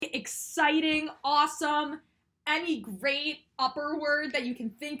exciting, awesome, any great upper word that you can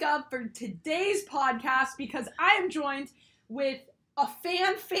think of for today's podcast, because I am joined with a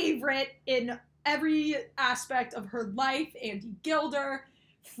fan favorite in every aspect of her life, Andie Gilder,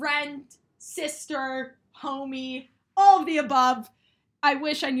 friend, sister, homie, all of the above. I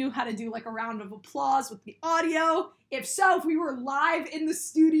wish I knew how to do like a round of applause with the audio. If so, if we were live in the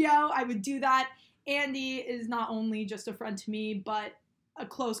studio, I would do that. Andie is not only just a friend to me, but a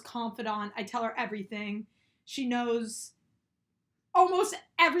close confidant. I tell her everything. She knows almost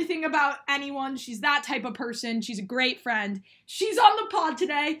everything about anyone. She's that type of person. She's a great friend. She's on the pod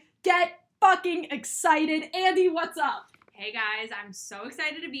today. Get fucking excited. Andie, what's up? Hey guys, I'm so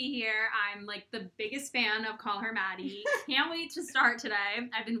excited to be here. I'm like the biggest fan of Call Her Maddie. Can't wait to start today.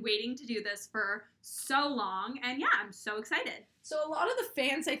 I've been waiting to do this for so long, and yeah, I'm so excited. So a lot of the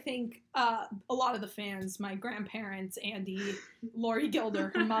fans, I think, my grandparents, Andie, Lori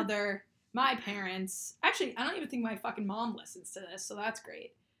Gilder, her mother, my parents. Actually, I don't even think my fucking mom listens to this, so that's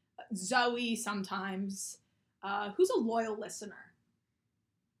great. Zoe sometimes. Who's a loyal listener?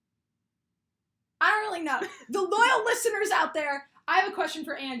 I don't really know. The loyal listeners out there, I have a question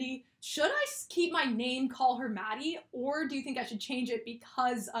for Andie. Should I keep my name Call Her Maddie, or do you think I should change it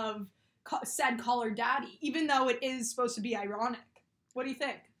because of said Call Her Daddy, even though it is supposed to be ironic? What do you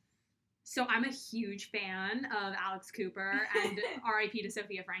think? So I'm a huge fan of Alex Cooper and R.I.P. to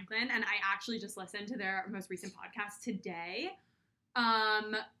Sophia Franklin, and I actually just listened to their most recent podcast today.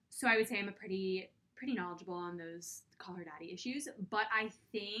 So I would say I'm a pretty knowledgeable on those Call Her Daddy issues, but I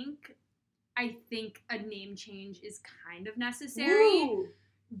think a name change is kind of necessary. Ooh,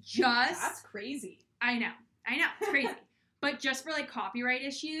 that's crazy. I know, it's crazy. But just for like copyright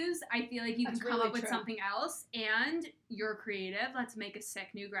issues, I feel like you can come up with something else, and you're creative. Let's make a sick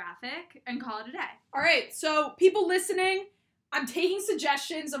new graphic and call it a day. All right, so people listening, I'm taking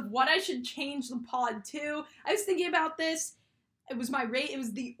suggestions of what I should change the pod to. I was thinking about this. It was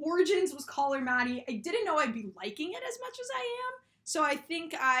the origins was Call Her Maddie. I didn't know I'd be liking it as much as I am, so I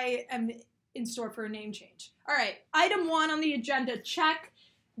think I am in store for a name change. All right, item 1 on the agenda, check.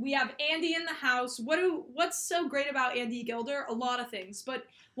 We have Andie in the house. What's so great about Andie Gilder? A lot of things, but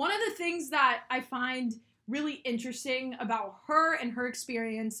one of the things that I find really interesting about her and her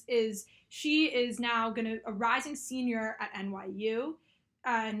experience is she is now a rising senior at NYU,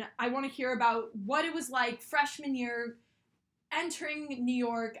 and I want to hear about what it was like freshman year entering New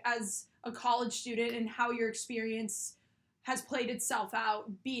York as a college student and how your experience has played itself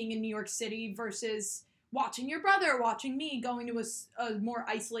out being in New York City versus watching your brother, watching me, going to a more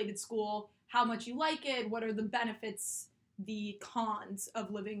isolated school, how much you like it, what are the benefits, the cons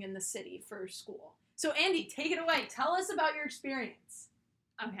of living in the city for school. So Andie, take it away. Tell us about your experience.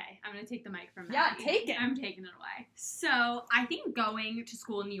 Okay, I'm going to take the mic from Yeah, Maddie. take it. I'm taking it away. So I think going to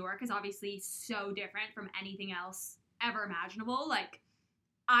school in New York is obviously so different from anything else ever imaginable. Like,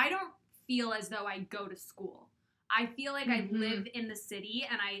 I don't feel as though I go to school. I feel like I live in the city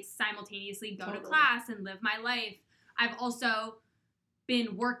and I simultaneously go to class and live my life. I've also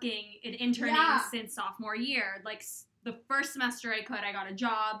been working and interning since sophomore year. Like the first semester I got a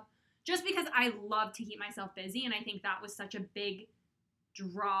job just because I love to keep myself busy. And I think that was such a big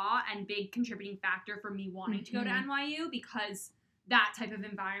draw and big contributing factor for me wanting to go to NYU, because that type of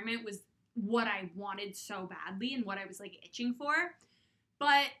environment was what I wanted so badly and what I was like itching for.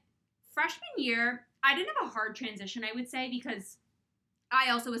 But freshman year, I didn't have a hard transition, I would say, because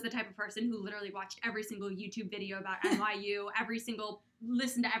I also was the type of person who literally watched every single YouTube video about NYU,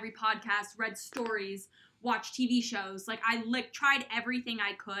 listened to every podcast, read stories, watched TV shows. Like, I tried everything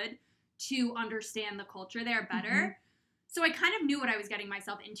I could to understand the culture there better. So I kind of knew what I was getting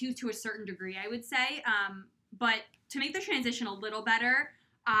myself into to a certain degree, I would say. But to make the transition a little better,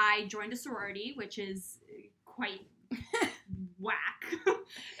 I joined a sorority, which is quite whack.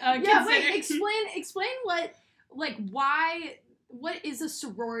 Explain what is a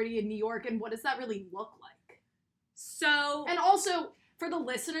sorority in New York and what does that really look like? So, and also for the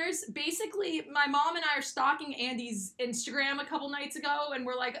listeners, basically my mom and I are stalking Andie's Instagram a couple nights ago, and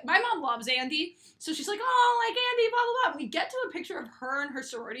we're like, my mom loves Andie, so she's like, oh, like Andie, blah blah blah. We get to a picture of her and her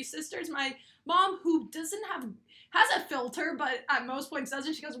sorority sisters. My mom, who has a filter, but at most points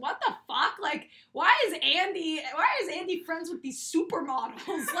doesn't. She goes, what the fuck? Like, why is Andie friends with these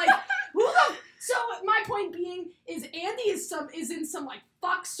supermodels? Like, so my point being is Andie is in some like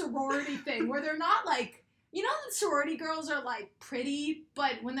fuck sorority thing where they're not like, you know, the sorority girls are like pretty,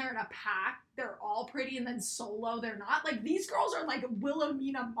 but when they're in a pack, they're all pretty, and then solo, they're not. Like, these girls are like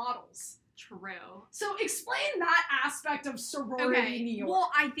Wilhelmina models. True. So explain that aspect of sorority in New York.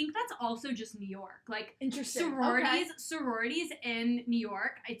 Well, I think that's also just New York. Like, Interesting. sororities in New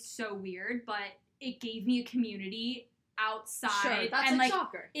York, it's so weird, but it gave me a community outside. Sure, that's and like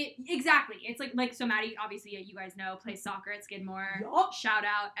soccer. Exactly. It's like so Maddie, obviously you guys know, plays soccer at Skidmore. Yup. Shout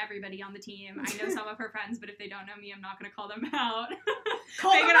out everybody on the team. I know some of her friends, but if they don't know me, I'm not gonna call them out.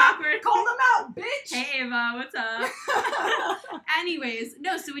 Call them out. Awkward. Call them out, bitch. Hey Ava, what's up? Anyways,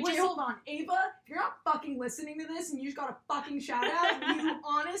 no, so Wait, hold on. Ava, if you're not fucking listening to this and you just got a fucking shout out, you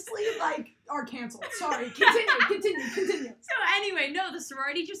honestly, like, are canceled. Sorry. Continue. So anyway, no, the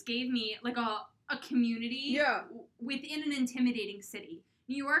sorority just gave me, like, a community within an intimidating city.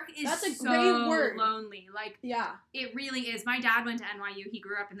 New York is great word. Lonely. Like, yeah, it really is. My dad went to NYU. He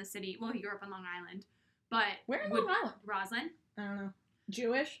grew up in the city. Well, he grew up on Long Island. But where in Long Island? Roslyn. I don't know.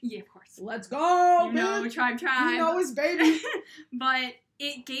 Jewish? Yeah, of course. Let's go, you know, tribe. You know his baby. But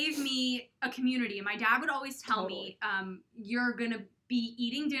it gave me a community. And my dad would always tell me, you're going to be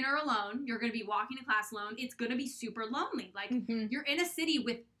eating dinner alone. You're going to be walking to class alone. It's going to be super lonely. Like, you're in a city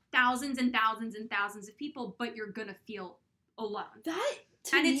with thousands and thousands and thousands of people, but you're going to feel alone.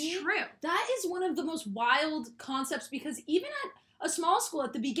 It's true. That is one of the most wild concepts, because even at a small school,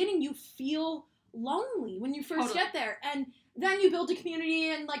 at the beginning, you feel lonely when you first get there. And then you build a community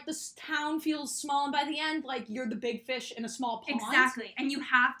and, like, this town feels small, and by the end, like, you're the big fish in a small pond. Exactly. And you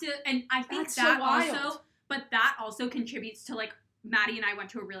have to, and I think that also contributes to, like, Maddie and I went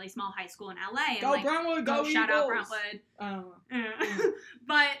to a really small high school in LA. And, go Brownwood, go Eagles. Shout out Brownwood.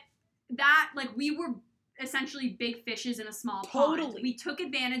 But that, like, we were essentially big fishes in a small pond. We took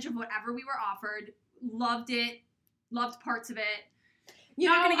advantage of whatever we were offered, loved it, loved parts of it.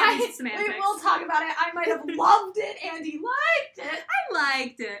 Not going to get into semantics. We'll talk about it. I might have loved it. Andie liked it. I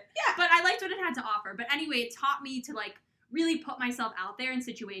liked it. Yeah. But I liked what it had to offer. But anyway, it taught me to, like, really put myself out there in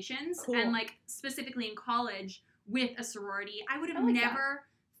situations. Cool. And, like, specifically in college with a sorority, I would have never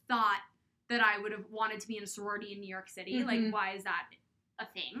thought that I would have wanted to be in a sorority in New York City. Like, why is that a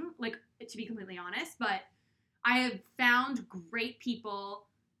thing? Like, to be completely honest. But I have found great people.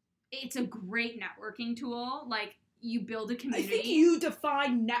 It's a great networking tool. Like, you build a community. I think you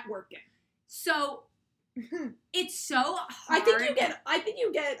define networking. So it's so hard. I think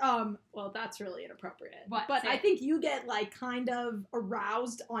you get well, that's really inappropriate. What? But I think you get, like, kind of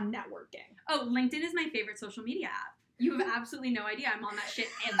aroused on networking. Oh, LinkedIn is my favorite social media app. You have absolutely no idea. I'm on that shit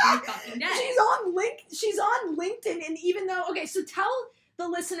every fucking day. She's on LinkedIn, and even though, so tell the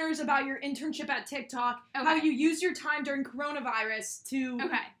listeners about your internship at TikTok, how you use your time during coronavirus to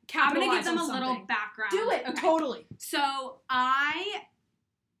capitalize I'm going to give them a little background. Do it, totally. So I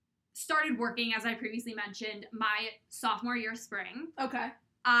started working, as I previously mentioned, my sophomore year spring. Okay.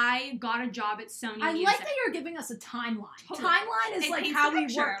 I got a job at Sony Music. I like that you're giving us a timeline. Totally. Timeline is like how we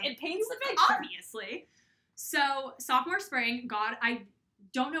work. It paints the picture. Obviously. So sophomore spring, I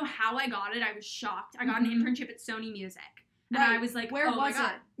don't know how I got it. I was shocked. I got an internship at Sony Music. And I was like, where was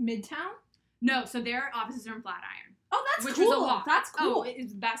it? Midtown? No, so their offices are in Flatiron. Oh, that's cool. Which was a walk. That's cool. Oh,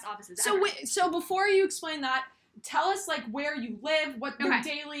 it's the best offices ever. Wait, so before you explain that, tell us, like, where you live, what your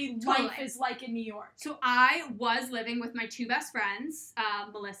daily life is like in New York. So I was living with my two best friends,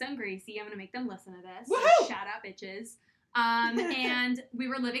 Melissa and Gracie. I'm going to make them listen to this. Woohoo! So shout out, bitches. And we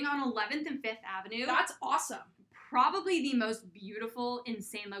were living on 11th and 5th Avenue. That's awesome. Probably the most beautiful,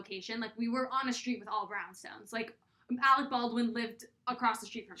 insane location. Like, we were on a street with all brownstones. Like, Alec Baldwin lived across the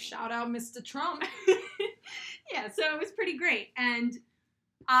street from me. Shout out Mr. Trump. Yeah, so it was pretty great. And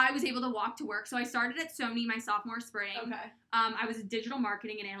I was able to walk to work. So I started at Sony my sophomore spring. Okay. I was a digital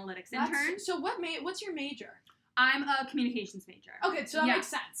marketing and analytics intern. So what's your major? I'm a communications major. Okay, so that makes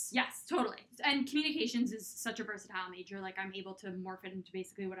sense. Yes, totally. And communications is such a versatile major. Like, I'm able to morph it into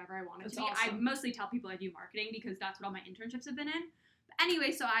basically whatever I want it to be. Awesome. I mostly tell people I do marketing because that's what all my internships have been in. But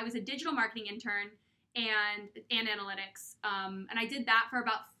anyway, so I was a digital marketing intern and analytics. And I did that for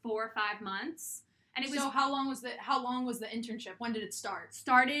about 4 or 5 months. And it was. So how long was the internship? When did it start?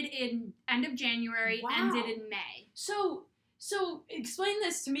 Started in end of January, ended in May. So explain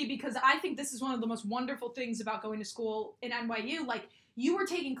this to me, because I think this is one of the most wonderful things about going to school in NYU. Like, you were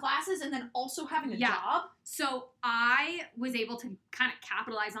taking classes and then also having a job? So I was able to kind of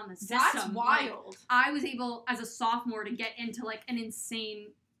capitalize on the system. That's wild. Like, I was able, as a sophomore, to get into, like, an insane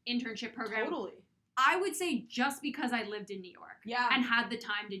internship program. Totally. I would say just because I lived in New York. Yeah. And had the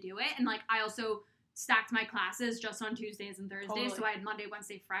time to do it. And, like, I also stacked my classes just on Tuesdays and Thursdays. Totally. So I had Monday,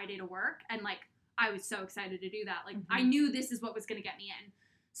 Wednesday, Friday to work. And, like, I was so excited to do that. Like, I knew this is what was going to get me in.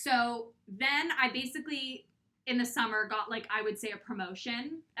 So then I basically, in the summer, got, like, I would say a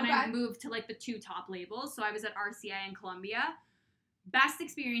promotion. And I moved to, like, the 2 top labels. So I was at RCA and Columbia. Best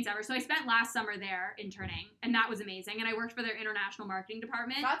experience ever. So I spent last summer there interning, and that was amazing. And I worked for their international marketing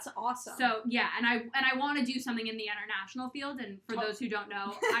department. That's awesome. So yeah, and I want to do something in the international field. And for those who don't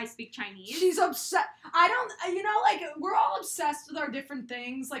know, I speak Chinese. She's obsessed. I don't, like, we're all obsessed with our different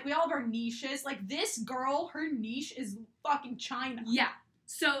things. Like, we all have our niches. Like, this girl, her niche is fucking China. Yeah.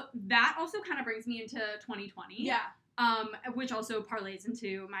 So that also kind of brings me into 2020. Yeah. Which also parlays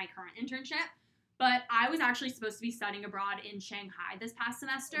into my current internship. But I was actually supposed to be studying abroad in Shanghai this past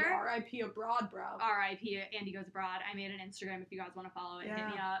semester. R.I.P. abroad, bro. R.I.P. Andie Goes Abroad. I made an Instagram if you guys want to follow it. Yeah. Hit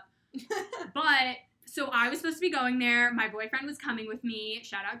me up. But, so I was supposed to be going there. My boyfriend was coming with me.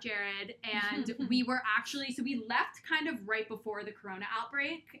 Shout out Jared. And we were actually, so we left kind of right before the corona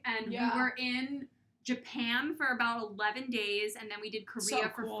outbreak. And we were in Japan for about 11 days. And then we did Korea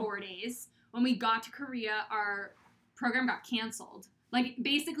for 4 days. When we got to Korea, our program got canceled. Like,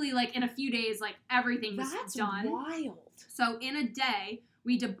 basically, like, in a few days, like, everything was done. That's wild. So, in a day,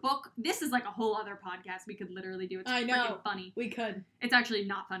 we had to book... This is, like, a whole other podcast we could literally do. It's freaking funny. We could. It's actually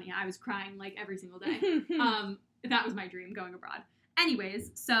not funny. I was crying, like, every single day. That was my dream, going abroad.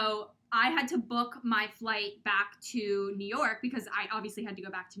 Anyways, so I had to book my flight back to New York because I obviously had to go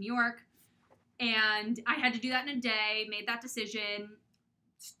back to New York. And I had to do that in a day, made that decision...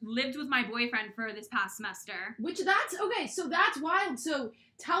 lived with my boyfriend for this past semester. So that's wild. So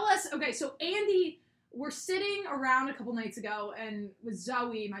tell us, so Andie, we're sitting around a couple nights ago and with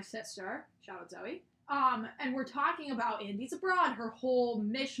Zoe, my sister, shout out Zoe, and we're talking about Andie's abroad, her whole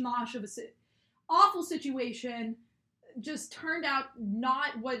mishmash of awful situation just turned out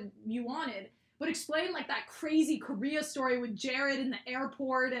not what you wanted. But explain, like, that crazy Korea story with Jared in the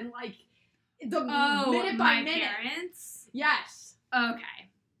airport and, like, the minute by minute. Parents? Yes. Okay.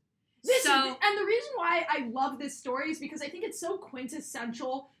 And the reason why I love this story is because I think it's so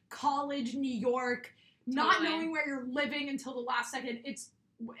quintessential college New York, not knowing where you're living until the last second. It's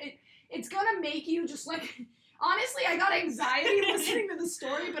gonna make you just like, honestly, I got anxiety listening to the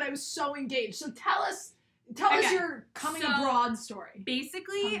story, but I was so engaged. So tell us your coming abroad story.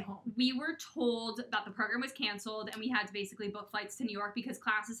 Basically, we were told that the program was canceled and we had to basically book flights to New York because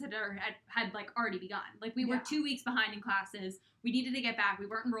classes had like already begun. Like, we were 2 weeks behind in classes. We needed to get back. We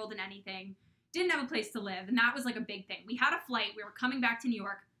weren't enrolled in anything. Didn't have a place to live. And that was like a big thing. We had a flight. We were coming back to New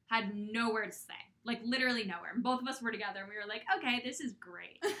York. Had nowhere to stay. Like, literally nowhere. And both of us were together and we were like, okay, this is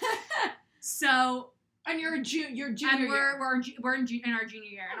great. So. And you're junior year. We're in our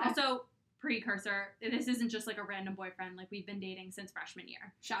junior year. And also, precursor, this isn't just like a random boyfriend. Like, we've been dating since freshman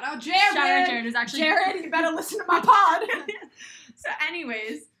year. Shout out Jared. Who's actually Jared, you better listen to my pod. So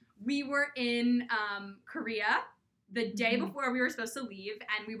anyways, we were in Korea the day before we were supposed to leave,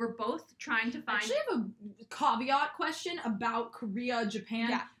 and we were both trying to find... I actually have a caveat question about Korea, Japan.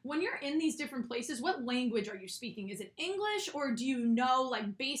 Yeah. When you're in these different places, what language are you speaking? Is it English, or do you know,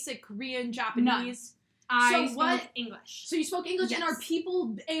 like, basic Korean, Japanese? I spoke English. So you spoke English, and are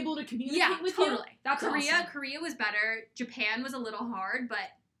people able to communicate with you? Totally. That's awesome. Korea was better. Japan was a little hard, but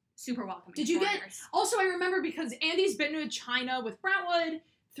super welcoming. Did you Also, I remember because Andie's been to China with Brentwood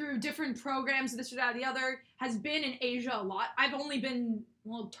through different programs, this or that or the other, has been in Asia a lot. I've only been,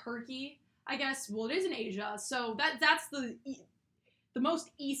 Turkey, I guess. Well, it is in Asia, so that's the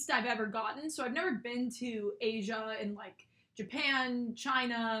most east I've ever gotten. So I've never been to Asia in, like, Japan,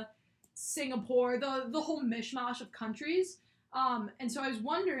 China, Singapore, the whole mishmash of countries. And so I was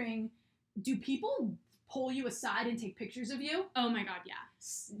wondering, do people pull you aside and take pictures of you? Oh my god, yeah.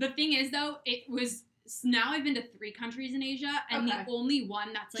 The thing is, though, now I've been to 3 countries in Asia, and the only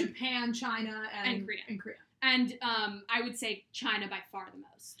one that's like Japan, China, and Korea. And I would say China by far the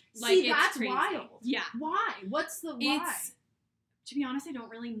most. Like, see, that's crazy. Wild. Yeah. Why? What's the why? To be honest, I don't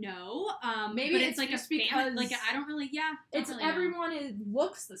really know. Maybe but it's like just because like I don't really. Yeah. It's really everyone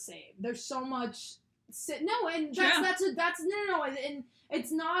looks the same. There's so much. And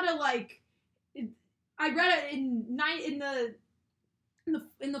it's not a like. I read it in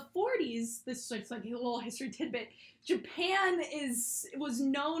the 40s. This is like a little history tidbit. Japan was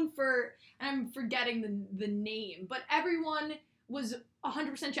known for, and I'm forgetting the name, but everyone was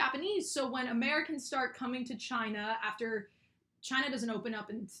 100% Japanese. So when Americans start coming to China after China doesn't open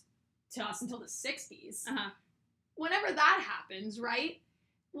up to us until the 60s, whenever that happens, right?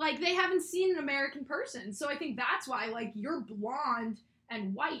 Like, they haven't seen an American person. So I think that's why, like, you're blonde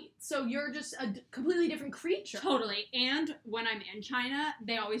and white. So you're just a completely different creature. Totally. And when I'm in China,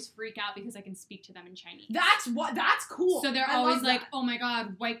 they always freak out because I can speak to them in Chinese. That's cool. So they're always like, oh my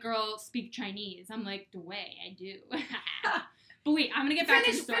god, white girl speak Chinese. I'm like, the way I do. But wait, I'm going to get back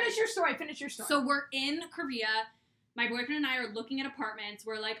to the story. Finish your story. So we're in Korea. My boyfriend and I are looking at apartments.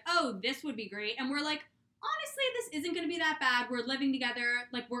 We're like, oh, this would be great. And we're like, honestly, this isn't going to be that bad. We're living together.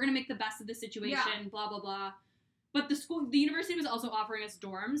 Like, we're going to make the best of the situation, blah, blah, blah. But the university was also offering us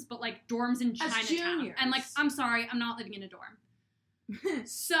dorms, but, like, dorms in Chinatown. Juniors. And, like, I'm sorry, I'm not living in a dorm.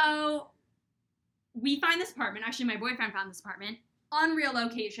 So, we find this apartment. Actually, my boyfriend found this apartment. Unreal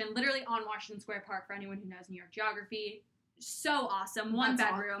location, literally on Washington Square Park for anyone who knows New York geography. So awesome. One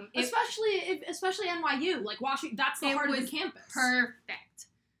bedroom. Especially NYU. Like, Washington, that's the heart of the campus. Perfect.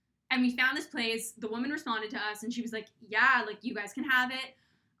 And we found this place. The woman responded to us, and she was like, yeah, like, you guys can have it.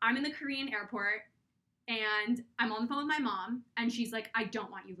 I'm in the Korean airport, and I'm on the phone with my mom, and she's like, I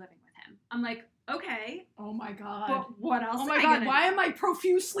don't want you living with him. I'm like, okay. Oh, my God. But what else? Oh, my God. Why am I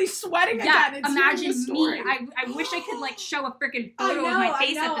profusely sweating again? It's imagine me. I wish I could, like, show a freaking photo of my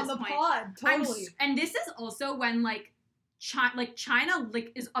face at this on the point. pod. Totally. And this is also when, like, China,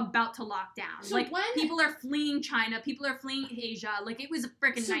 like, is about to lock down. So like, people are fleeing China, people are fleeing Asia. Like, it was a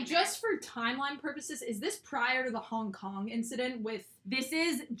freaking nightmare. So just for timeline purposes, is this prior to the Hong Kong incident with... This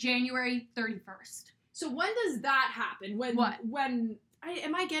is January 31st. So when does that happen? When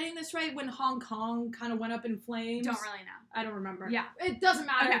am I getting this right? When Hong Kong kind of went up in flames? Don't really know. I don't remember. Yeah. It doesn't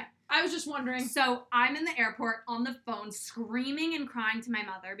matter. Okay. I was just wondering. So I'm in the airport on the phone screaming and crying to my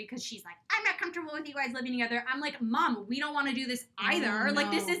mother because she's like, I'm not comfortable with you guys living together. I'm like, Mom, we don't want to do this either. Oh, no.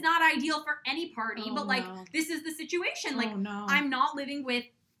 Like, this is not ideal for any party, but like, this is the situation. Like, I'm not living with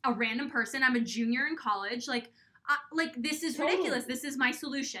a random person. I'm a junior in college. Like this is ridiculous. This is my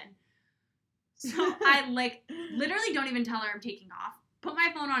solution. So I like literally don't even tell her I'm taking off. Put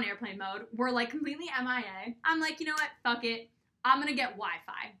my phone on airplane mode. We're like completely MIA. I'm like, you know what? Fuck it. I'm going to get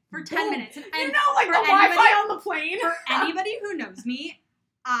Wi-Fi for 10 minutes. And you know, like the Wi-Fi on the plane. For anybody who knows me,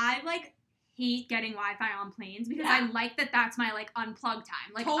 I, like, hate getting Wi-Fi on planes because I like that's my, like, unplugged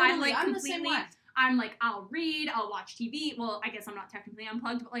time. Like, totally. I'm, like, I'm completely... the same way. I'm, like, I'll read, I'll watch TV. Well, I guess I'm not technically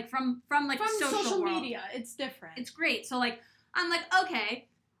unplugged, but, like, from social media, it's different. It's great. So, like, I'm like, okay,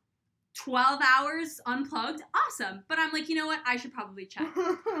 12 hours unplugged, awesome. But I'm like, you know what? I should probably check.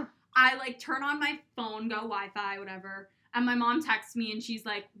 I, like, turn on my phone, go Wi-Fi, whatever. And my mom texts me and she's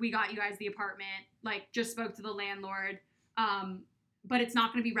like, we got you guys the apartment, like, just spoke to the landlord, but it's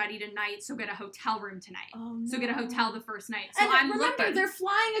not going to be ready tonight, so get a hotel room tonight. Oh, no. So get a hotel the first night. So and I'm remember, looking. They're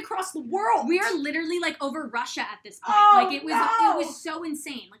flying across the world. We are literally, like, over Russia at this point. Oh, like, it was so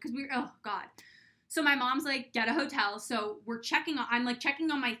insane. Like, because oh, God. So my mom's like, get a hotel. So I'm, like,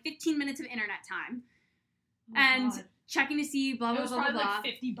 checking on my 15 minutes of internet time. Oh, and... God. Checking to see blah, blah, blah, blah, blah.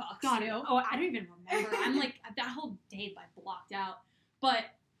 Like $50. God, oh, I don't even remember. I'm like, that whole day, like, blocked out. But,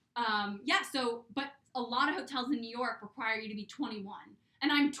 but a lot of hotels in New York require you to be 21.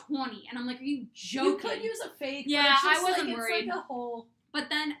 And I'm 20. And I'm like, are you joking? You could use a fake. Yeah, but I wasn't like, worried. It's like a whole... But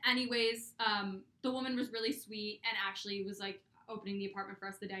then, anyways, the woman was really sweet and actually was, like, opening the apartment for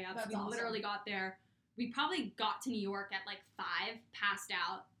us the day of. That's so we literally got there. We probably got to New York at, like, 5, passed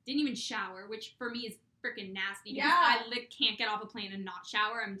out, didn't even shower, which for me is freaking nasty. Yeah. I can't get off a plane and not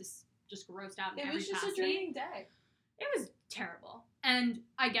shower. I'm just grossed out in every capacity. It was just a draining day. It was terrible. And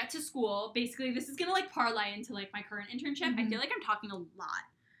I get to school. Basically, this is going to, like, parlay into, like, my current internship. Mm-hmm. I feel like I'm talking a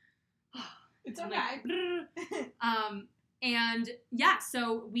lot. It's okay. And, yeah,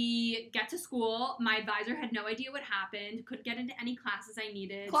 so we get to school. My advisor had no idea what happened. Couldn't get into any classes I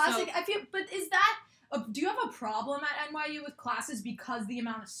needed. Classic. So, I feel, but is that... do you have a problem at NYU with classes because the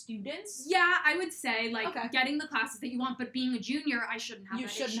amount of students? Yeah, I would say, like, getting the classes that you want, but being a junior, I shouldn't have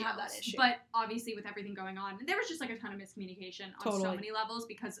that issue. But obviously, with everything going on, there was just, like, a ton of miscommunication on so many levels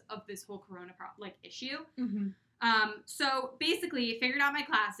because of this whole corona, issue. Mm-hmm. So, basically, figured out my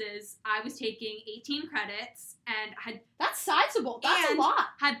classes. I was taking 18 credits and had... That's sizable. That's a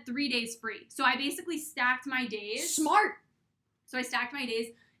lot. Had 3 days free. So, I basically stacked my days. Smart. So, I stacked my days.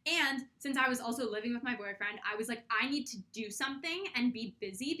 And since I was also living with my boyfriend, I was like, I need to do something and be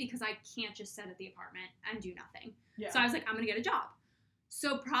busy because I can't just sit at the apartment and do nothing. Yeah. So I was like, I'm going to get a job.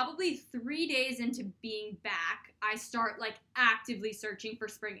 So probably 3 days into being back, I start, like, actively searching for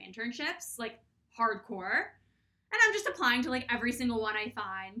spring internships, like, hardcore. And I'm just applying to, like, every single one I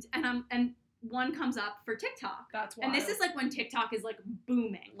find. And one comes up for TikTok. That's wild. And this is, like, when TikTok is, like,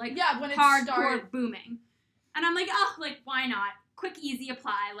 booming. Like, when it's hardcore booming. And I'm like, oh, like, why not? Quick, easy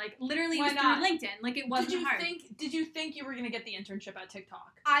apply. Like, literally it was through LinkedIn. Like, it wasn't hard. Did you think you were going to get the internship at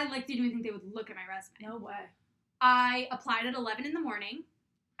TikTok? I, like, didn't even think they would look at my resume. No way. I applied at 11 in the morning.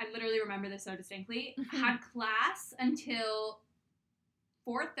 I literally remember this so distinctly. Had class until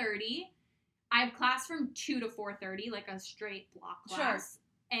 4:30. I have class from 2 to 4:30, like a straight block class.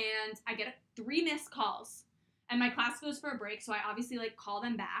 Sure. And I get 3 missed calls. And my class goes for a break, so I obviously, like, call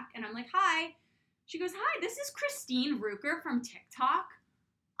them back. And I'm like, hi. She goes, hi, this is Christine Ruker from TikTok.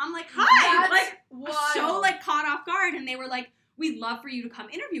 I'm like, hi. That's like, so card and they were like, we'd love for you to come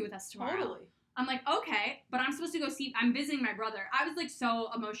interview with us tomorrow. Totally. I'm like, okay, but I'm supposed to go I'm visiting my brother. I was like so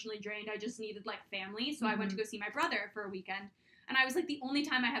emotionally drained. I just needed like family. So I went to go see my brother for a weekend. And I was like, the only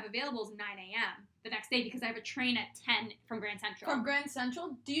time I have available is 9 a.m. the next day because I have a train at 10 from Grand Central. From Grand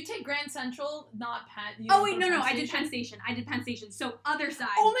Central? Do you take Grand Central, not Penn? Oh, wait, no, I did Penn Station. So other side.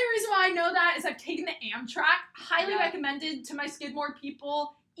 Only reason why I know that is I've taken the Amtrak. Highly recommended to my Skidmore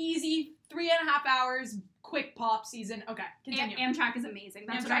people. Easy, 3.5 hours, quick pop season. Okay, continue. Amtrak is amazing.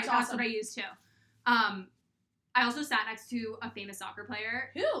 That's awesome. what I use too. I also sat next to a famous soccer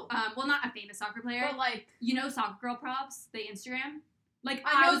player. Who? Well, not a famous soccer player. But like, you know, Soccer Girl Props, the Instagram. Like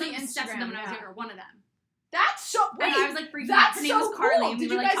I know was the obsessed with Instagram them when I was younger. One of them. That's so. Wait, and I was like freaking out. that's Her name so was Carly, cool. and we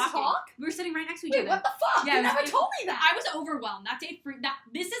Did were you like guys talking. talk? We were sitting right next to each Wait, other. what the fuck? Yeah, you never told me that. I was overwhelmed. That day,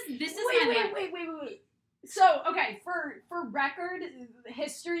 this is my life. Wait. So, okay, for record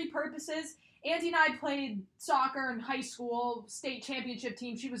history purposes, Andie and I played soccer in high school, state championship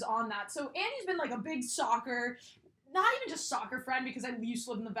team. She was on that. So Andie's been like a big soccer, not even just soccer friend because I used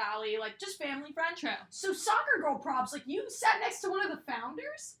to live in the Valley, like just family friend. True. So Soccer Girl Props, like you sat next to one of the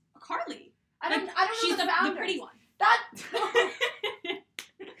founders? Carly. I don't know she's the founders. the pretty one. That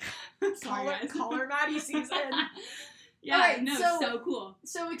Sorry, caller Maddie season. Yeah, right, no, so cool.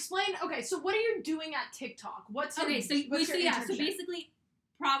 So explain. Okay, so what are you doing at TikTok? What's your internship? So basically,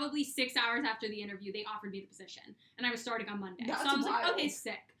 probably 6 hours after the interview, they offered me the position, and I was starting on Monday. That's so I was wild. like, okay,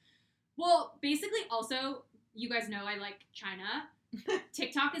 sick. Well, basically, also, you guys know I like China.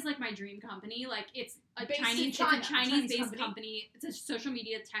 TikTok is like my dream company. Like it's a Chinese-based company. It's a social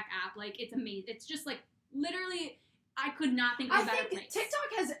media tech app. Like it's amazing. It's just like literally, I could not think of a better place. TikTok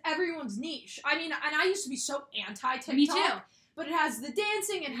has everyone's niche. I mean, and I used to be so anti-TikTok. Me too. But it has the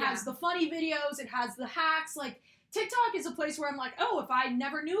dancing, it has the funny videos, it has the hacks. Like TikTok is a place where I'm like, oh, if I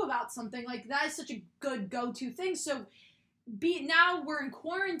never knew about something, like that is such a good go-to thing. So now we're in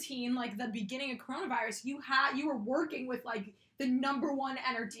quarantine, like the beginning of coronavirus, you were working with like the number one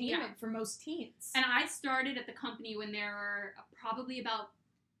entertainment for most teens. And I started at the company when there were probably about,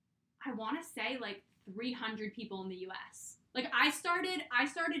 I want to say like 300 people in the U.S. Like I started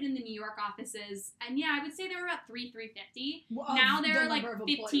in the New York offices, and yeah, I would say there were about 350. Now there are like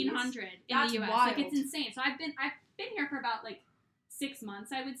 1,500 in the U.S. Wild. Like it's insane. So I've been here for about like 6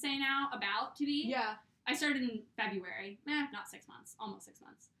 months, I would say now, about to be. Yeah. I started in February. Not 6 months. Almost 6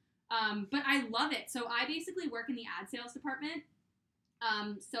 months. But I love it. So I basically work in the ad sales department.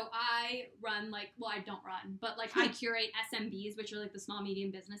 So I run I don't run, but like I curate SMBs, which are like the small,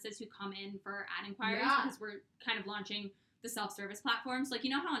 medium businesses who come in for ad inquiries because we're kind of launching the self-service platforms. Like, you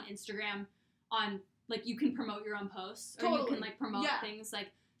know how on Instagram like you can promote your own posts or you can like promote things, like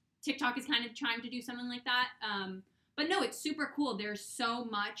TikTok is kind of trying to do something like that. But no, it's super cool. There's so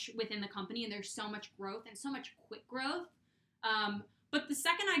much within the company and there's so much growth and so much quick growth. But the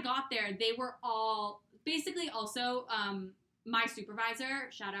second I got there, they were all basically also, my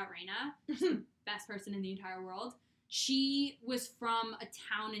supervisor, shout out Raina, best person in the entire world. She was from a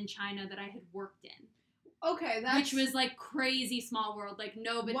town in China that I had worked in. Okay, which was like crazy small world. Like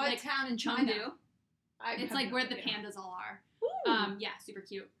nobody. What like, town in China? It's like where the pandas all are. Yeah, super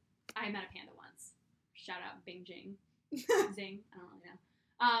cute. I met a panda once. Shout out Bing Jing. Zing. I don't really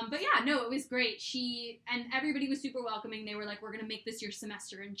know. But yeah, no, it was great. And everybody was super welcoming. They were like, we're going to make this your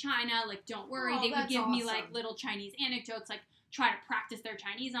semester in China. Like, don't worry. They would give me like little Chinese anecdotes, like try to practice their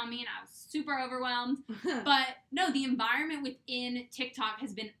Chinese on me. And I was super overwhelmed. But no, the environment within TikTok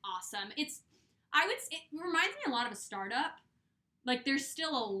has been awesome. It reminds me a lot of a startup. Like, there's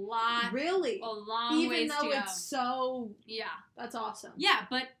still a lot. Really? A long Even ways to go. Even though it's so. Yeah. That's awesome. Yeah,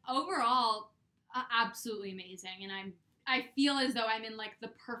 but overall, absolutely amazing. And I feel as though I'm in, like, the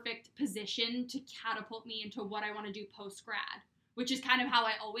perfect position to catapult me into what I want to do post-grad, which is kind of how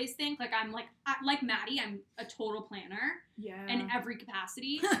I always think. Like, I'm like Maddie, I'm a total planner. Yeah. In every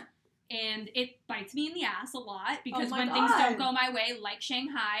capacity. And it bites me in the ass a lot because when things don't go my way, like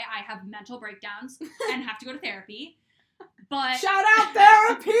Shanghai, I have mental breakdowns and have to go to therapy. But shout out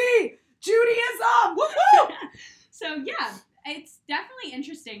therapy! Judaism! Woo-hoo! So, yeah, it's definitely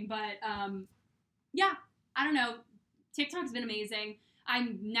interesting. But, yeah, I don't know. TikTok's been amazing.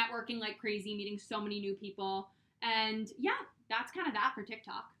 I'm networking like crazy, meeting so many new people. And, yeah, that's kind of that for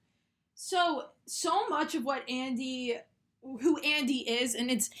TikTok. So much of what who Andie is,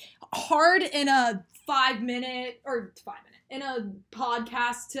 and it's hard in a 5 minute, in a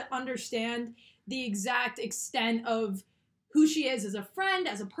podcast to understand the exact extent of who she is as a friend,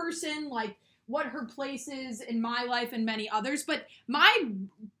 as a person, like what her place is in my life and many others. But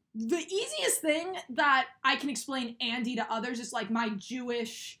the easiest thing that I can explain Andie to others is like my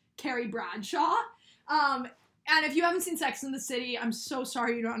Jewish Carrie Bradshaw. And if you haven't seen Sex and the City, I'm so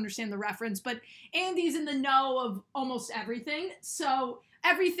sorry you don't understand the reference, but Andie's in the know of almost everything. So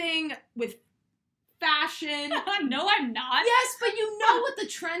everything with fashion. No, I'm not. Yes, but you know what the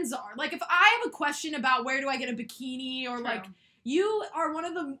trends are. Like, if I have a question about where do I get a bikini or, True. like, you are one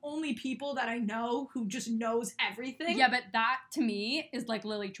of the only people that I know who just knows everything. Yeah, but that, to me, is like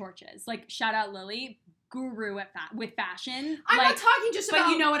Lily Chorches. Like, shout out Lily. Guru with fashion. I'm like, not talking just about...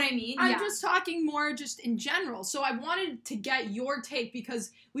 But you know what I mean? I'm just talking more just in general. So I wanted to get your take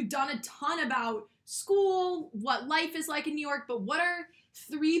because we've done a ton about school, what life is like in New York, but what are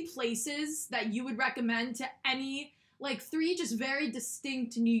 3 places that you would recommend to any, like 3 just very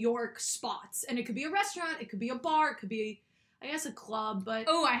distinct New York spots? And it could be a restaurant, it could be a bar, it could be, I guess, a club, but...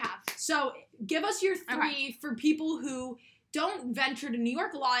 Oh, I have. So give us your 3 for people who don't venture to New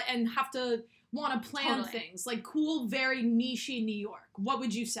York a lot and have to... want to plan things, like cool, very niche-y New York. What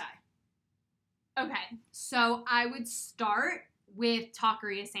would you say? Okay, so I would start with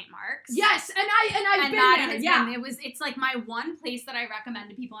Taqueria St. Mark's. Yes, and I've been there. Yeah, it's like my one place that I recommend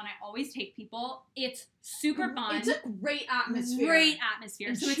to people, and I always take people. It's super fun. It's a great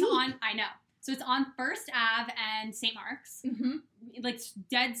atmosphere. So it's on. I know. So it's on First Ave and St. Mark's, like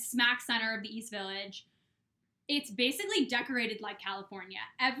dead smack center of the East Village. It's basically decorated like California.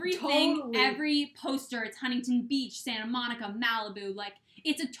 Everything, every poster, it's Huntington Beach, Santa Monica, Malibu. Like,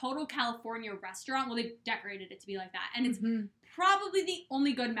 it's a total California restaurant. Well, they've decorated it to be like that. And it's probably the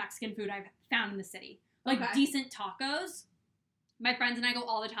only good Mexican food I've found in the city. Like, decent tacos. My friends and I go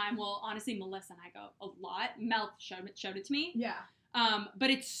all the time. Well, honestly, Melissa and I go a lot. Mel showed it to me. Yeah.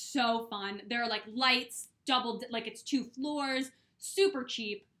 But it's so fun. There are, like, lights, like, it's 2 floors, super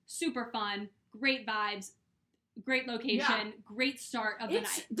cheap, super fun, great vibes. Great location, great start of the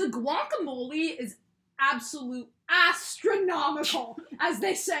night. The guacamole is absolute astronomical, as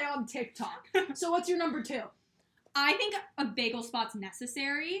they say on TikTok. So what's your number 2? I think a bagel spot's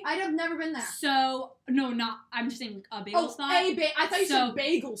necessary. I have never been there. So, no, I'm just saying a bagel spot. I thought you said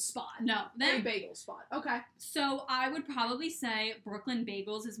bagel spot. No. A bagel spot. Okay. So, I would probably say Brooklyn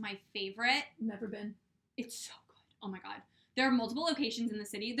Bagels is my favorite. Never been. It's so good. Oh my God. There are multiple locations in the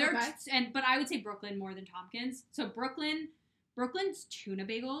city. But I would say Brooklyn more than Tompkins. So Brooklyn's tuna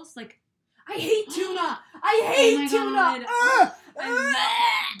bagels, like, I hate tuna. I hate tuna.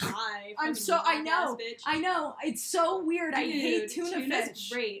 I know. It's so weird. Dude, I hate tuna's fish.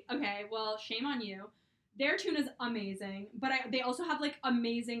 Great. Okay, well, shame on you. Their tuna's amazing, but they also have, like,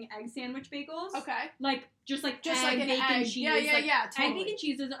 amazing egg sandwich bagels. Okay. Like, just egg, like an bacon, cheese. Yeah, totally. Egg, bacon,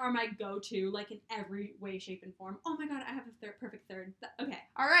 cheeses are my go-to, like, in every way, shape, and form. Oh my God, I have a perfect third. Okay.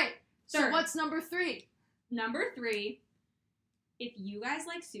 All right. Third. So what's number 3? Number 3, if you guys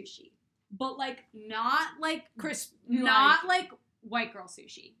like sushi, but, like, not, like, crisp, not, like, white girl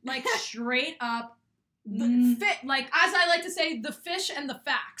sushi. Like, straight up, like, as I like to say, the fish and the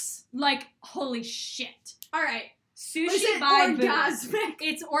facts. Like, holy shit. All right. Sushi is it by orgasmic?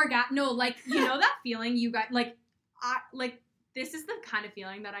 It's no, like, you know that feeling you got, like, this is the kind of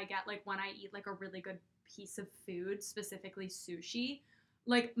feeling that I get, like, when I eat, like, a really good piece of food, specifically sushi.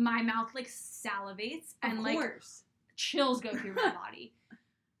 Like, my mouth, like, salivates and, like, chills go through my body.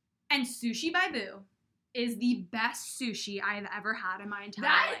 And Sushi by Boo is the best sushi I have ever had in my entire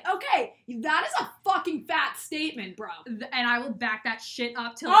life. Okay, that is a fucking fat statement, bro. And I will back that shit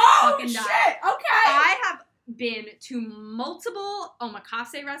up till I fucking die. Oh, shit, okay. I have been to multiple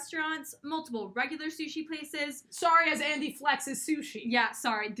omakase restaurants, multiple regular sushi places. Sorry, as Andie flexes sushi. Yeah,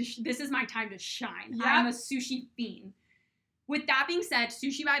 sorry. This is my time to shine. Yep. I'm a sushi fiend. With that being said,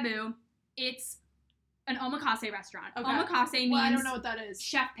 Sushi by Boo, it's an omakase restaurant. Okay. Omakase means... Well, I don't know what that is.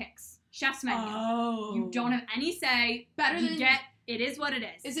 Chef picks. Chef's menu. Oh. You don't have any say. It is what it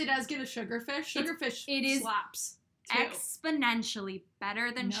is. Is it as good as Sugarfish? Sugarfish slaps. Too. Exponentially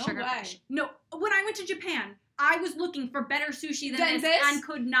better than Sugarfish. Way. No, when I went to Japan, I was looking for better sushi than this and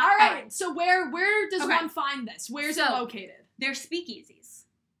could not All right, find. so where does one find this? Where's it located? They're speakeasies.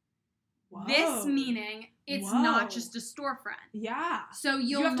 Whoa. This meaning it's not just a storefront. Yeah. So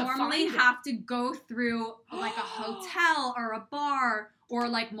you'll normally have to go through like a hotel or a bar or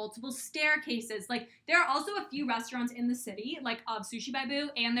like multiple staircases. Like there are also a few restaurants in the city like of Sushi by Boo,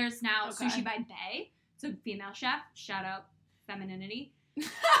 and there's now Sushi by Bae. It's a female chef. Shout out femininity.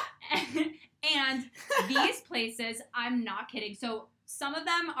 And these places, I'm not kidding. So some of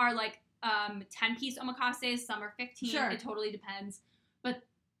them are like 10-piece omakases, some are 15. Sure. It totally depends. But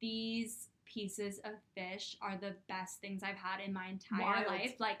these pieces of fish are the best things I've had in my entire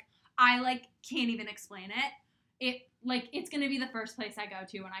life. Like I can't even explain it. it's gonna be the first place I go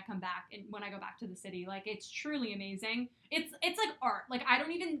to when I come back and when I go back to the city. Like, it's truly amazing. It's like art. Like, I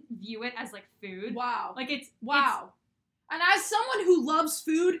don't even view it as like food. Wow. Like, wow. And as someone who loves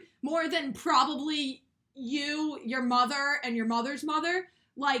food more than probably you, your mother, and your mother's mother,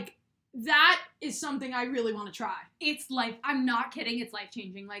 like, that is something I really want to try. I'm not kidding, it's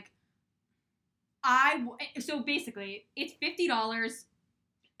life-changing. Like, so basically, it's $50.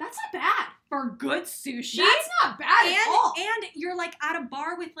 That's not bad. For good sushi. That's not bad at all. And you're, like, at a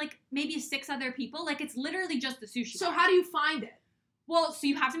bar with, like, maybe 6 other people. Like, it's literally just the sushi So bar. how do you find it? Well, so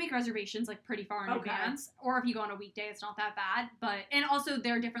you have to make reservations, like, pretty far in advance. Or if you go on a weekday, it's not that bad. And also,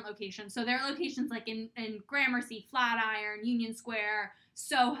 there are different locations. So there are locations, like, in Gramercy, Flatiron, Union Square,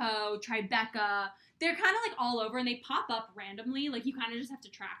 Soho, Tribeca. They're kind of, like, all over, and they pop up randomly. Like, you kind of just have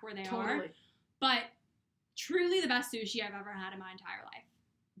to track where they are. But truly the best sushi I've ever had in my entire life.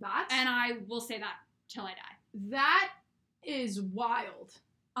 And I will say that till I die. That is wild.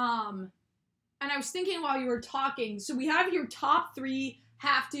 And I was thinking while you were talking, so we have your top 3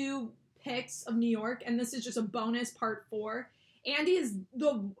 have-to picks of New York, and this is just a bonus part 4. Andie is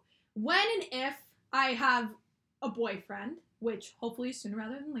when and if I have a boyfriend, which hopefully sooner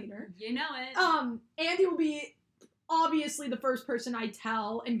rather than later. You know it. Andie will be obviously the first person I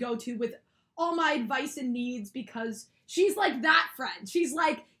tell and go to with all my advice and needs, because she's like that friend. She's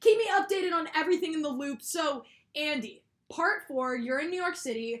like, keep me updated on everything in the loop. So, Andie, part 4, you're in New York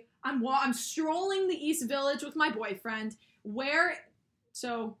City. I'm strolling the East Village with my boyfriend.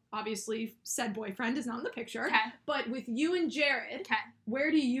 So obviously said boyfriend is not in the picture. Okay. But with you and Jared,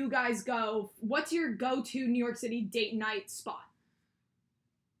 where do you guys go? What's your go-to New York City date night spot?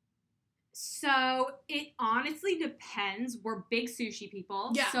 So, it honestly depends. We're big sushi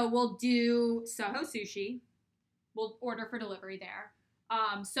people. Yeah. So, we'll do Soho Sushi. We'll order for delivery there.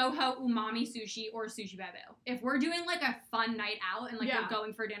 Soho Umami Sushi or Sushi by Boo. If we're doing, like, a fun night out and, like, we're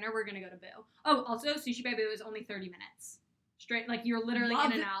going for dinner, we're gonna go to Boo. Oh, also, Sushi by Boo is only 30 minutes. Straight, like, you're literally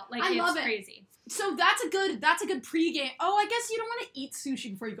in and out. Like, it's crazy. So that's a good pregame. Oh, I guess you don't want to eat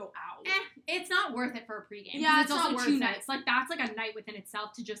sushi before you go out. It's not worth it for a pregame. Yeah, it's also 2 nights. Like, that's like a night within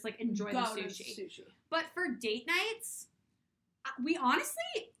itself to just, like, enjoy the sushi. But for date nights, we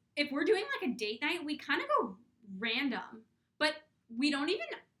honestly, if we're doing, like, a date night, we kind of go random. But we don't even,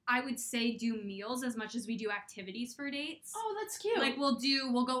 I would say, do meals as much as we do activities for dates. Oh, that's cute. Like,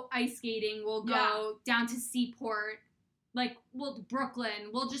 we'll go ice skating. We'll go down to Seaport. Like,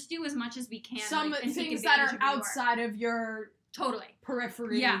 Brooklyn. We'll just do as much as we can. Some things that are outside of your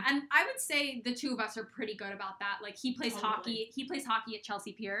periphery. Yeah, and I would say the 2 of us are pretty good about that. Like, he plays hockey. He plays hockey at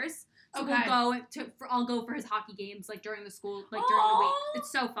Chelsea Piers. So I'll go for his hockey games, like, during the school, like, during the week.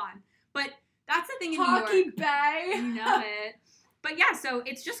 It's so fun. But that's the thing in New York. Hockey Bay. You know it. But yeah, so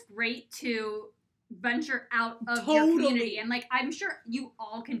it's just great to venture out of your community. And, like, I'm sure you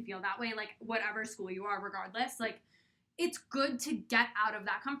all can feel that way, like, whatever school you are, regardless. Like, it's good to get out of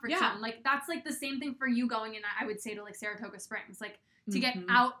that comfort zone. Like, that's, like, the same thing for you going in, I would say, to, like, Saratoga Springs. Like, to get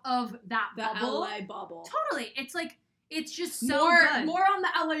out of that bubble. LA bubble. Totally. It's, like, it's just so good. More on the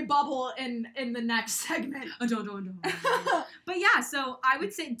LA bubble in the next segment. But yeah, so I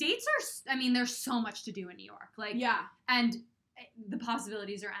would say dates are, I mean, there's so much to do in New York. Like, and the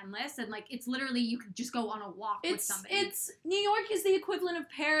possibilities are endless. And, like, it's literally, you could just go on a walk with somebody. New York is the equivalent of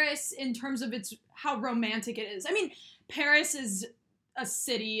Paris in terms of how romantic it is. I mean, Paris is a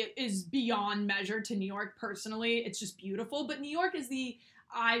city is beyond measure to New York personally. It's just beautiful. But New York is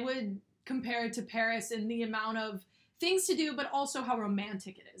I would compare it to Paris in the amount of things to do, but also how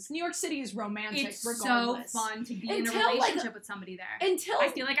romantic it is. New York City is romantic regardless. It's so fun to be in a relationship with somebody there. I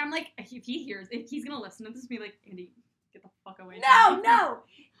feel like I'm like, if he's going to listen to this and be like, Andie, get the fuck away. No.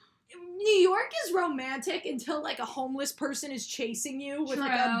 New York is romantic until, like, a homeless person is chasing you with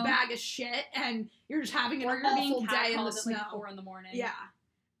like a bag of shit and you're just having an awful day in the snow. Like 4 a.m. Yeah.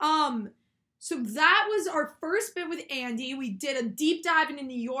 So that was our first bit with Andie. We did a deep dive into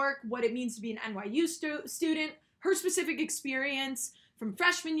New York, what it means to be an NYU student, her specific experience from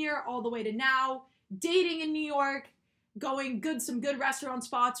freshman year all the way to now, dating in New York, some good restaurant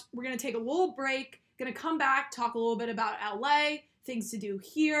spots. We're going to take a little break, going to come back, talk a little bit about LA, things to do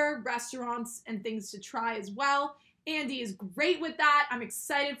here, restaurants, and things to try as well. Andie is great with that. I'm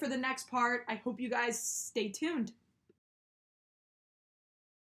excited for the next part. I hope you guys stay tuned.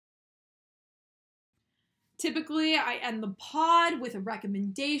 Typically, I end the pod with a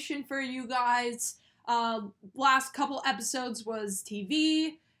recommendation for you guys. Last couple episodes was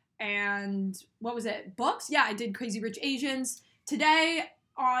TV, and what was it? Books? Yeah, I did Crazy Rich Asians. Today,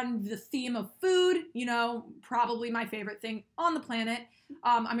 on the theme of food, you know, probably my favorite thing on the planet.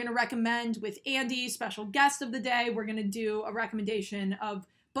 I'm going to recommend with Andie, special guest of the day, we're going to do a recommendation of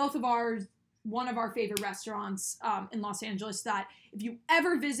one of our favorite restaurants in Los Angeles that if you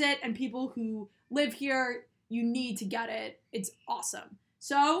ever visit and people who live here, you need to get it. It's awesome.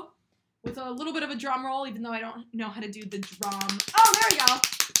 So, with a little bit of a drum roll, even though I don't know how to do the drum. Oh, there we go.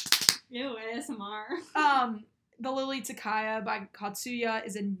 Ew, ASMR. The Lily Takaya by Katsuya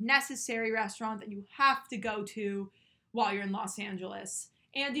is a necessary restaurant that you have to go to while you're in Los Angeles.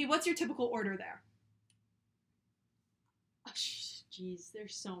 Andie, what's your typical order there? Oh, jeez,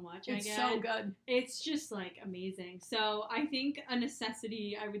 there's so much. It's so good. It's just like amazing. So I think a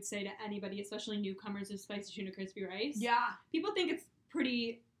necessity I would say to anybody, especially newcomers, is spicy tuna crispy rice. Yeah. People think it's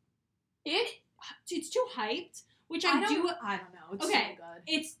pretty. It's too hyped, which I don't know. It's okay, so good.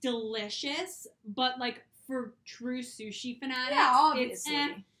 It's delicious, but like for true sushi fanatics, yeah,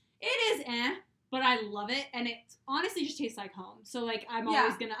 obviously. It is but I love it, and it honestly just tastes like home. So like I'm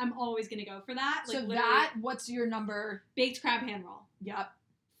always gonna go for that. Like, so what's your number? Baked crab hand roll. Yep.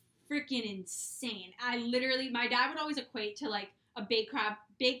 Freaking insane. My dad would always equate to like a baked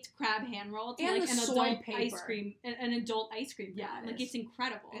crab hand roll to and like an adult ice cream. Yeah, it's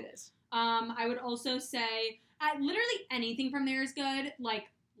incredible. It is. I would also say literally anything from there is good. Like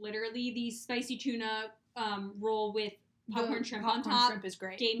literally the spicy tuna roll with popcorn shrimp on top. Shrimp is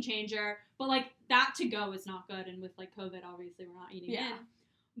great. Game changer. But like that to go is not good, and with like COVID, obviously we're not eating it.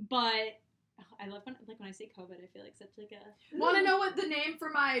 But I love when I say COVID, I feel like such like a. Want to know what the name for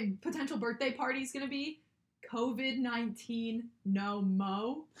my potential birthday party is gonna be? COVID-19 no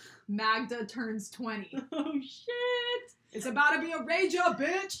mo. Magda turns 20. Oh shit! It's about to be a rager,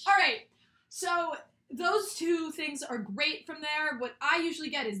 bitch. All right, so those two things are great from there. What I usually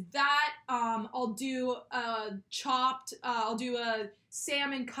get is that. I'll do a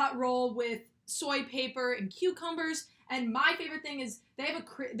salmon cut roll with soy paper and cucumbers. And my favorite thing is they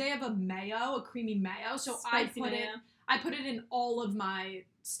have a mayo, a creamy mayo. So I put it in all of my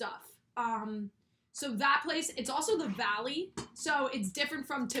stuff. So that place, it's also the Valley. So it's different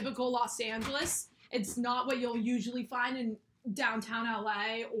from typical Los Angeles. It's not what you'll usually find in downtown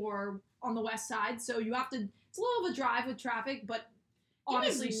LA or on the west side. So it's a little of a drive with traffic, but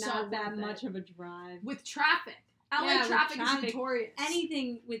honestly not that much of a drive. With traffic. LA traffic is notorious.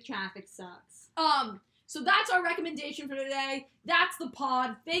 Anything with traffic sucks. So that's our recommendation for today. That's the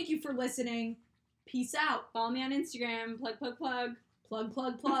pod. Thank you for listening. Peace out. Follow me on Instagram. Plug.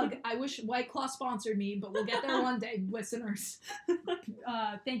 I wish White Claw sponsored me, but we'll get there one day, listeners.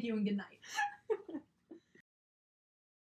 Thank you and good night.